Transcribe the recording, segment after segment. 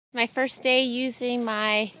My first day using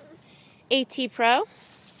my AT Pro,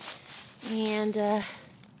 and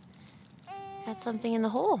got something in the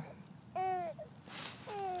hole.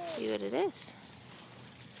 Let's see what it is.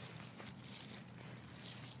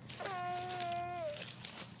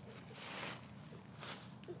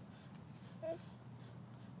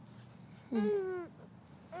 Let's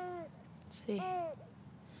see.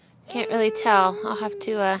 Can't really tell. I'll have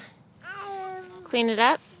to clean it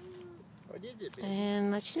up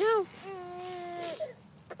and let you know.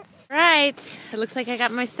 Right, it looks like I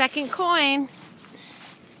got my second coin.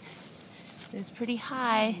 It's pretty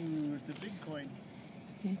high. Ooh, it's a big coin.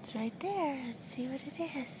 It's right there. Let's see what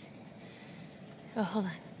it is. Oh, hold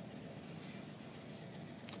on.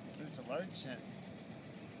 It's a large cent.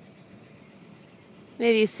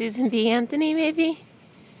 Maybe a Susan B. Anthony, maybe?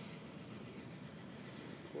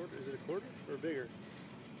 Quarter? Is it a quarter or bigger?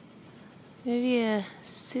 Maybe a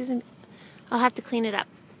Susan. I'll have to clean it up.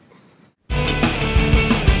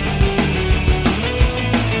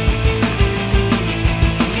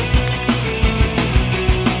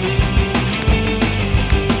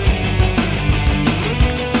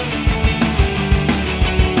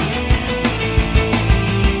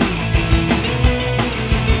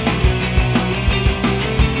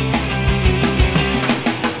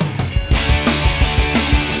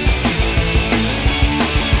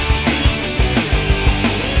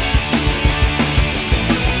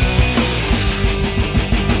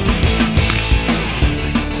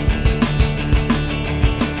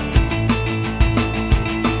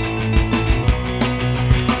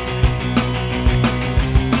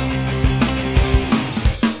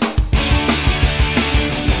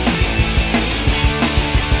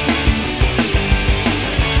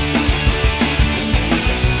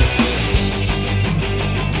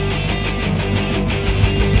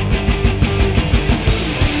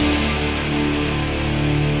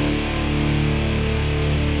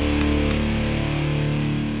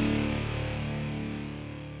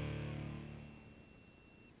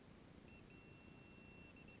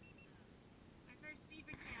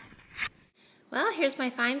 Well, here's my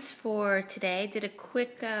finds for today. Did a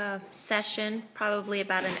quick session, probably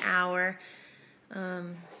about an hour.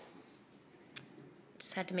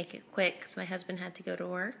 Just had to make it quick because my husband had to go to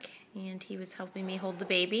work and he was helping me hold the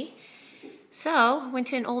baby. So, went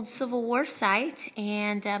to an old Civil War site,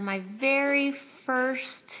 and my very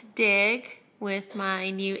first dig with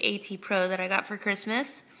my new AT Pro that I got for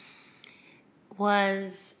Christmas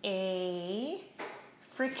was a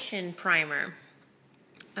friction primer.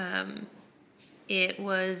 It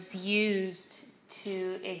was used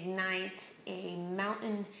to ignite a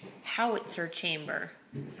mountain howitzer chamber.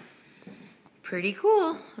 Pretty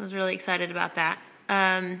cool. I was really excited about that.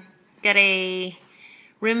 Got a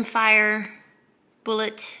rimfire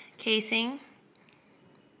bullet casing.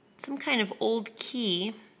 Some kind of old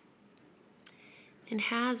key. It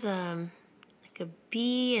has like a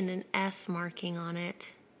B and an S marking on it.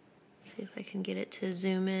 Let's see if I can get it to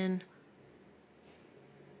zoom in.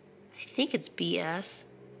 I think it's BS.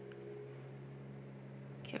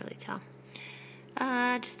 Can't really tell.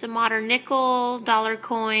 Just a modern nickel, dollar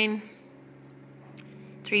coin,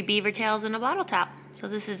 3 beaver tails, and a bottle top. So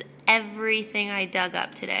this is everything I dug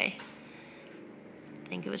up today. I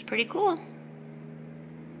think it was pretty cool.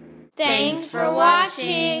 Thanks for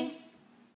watching.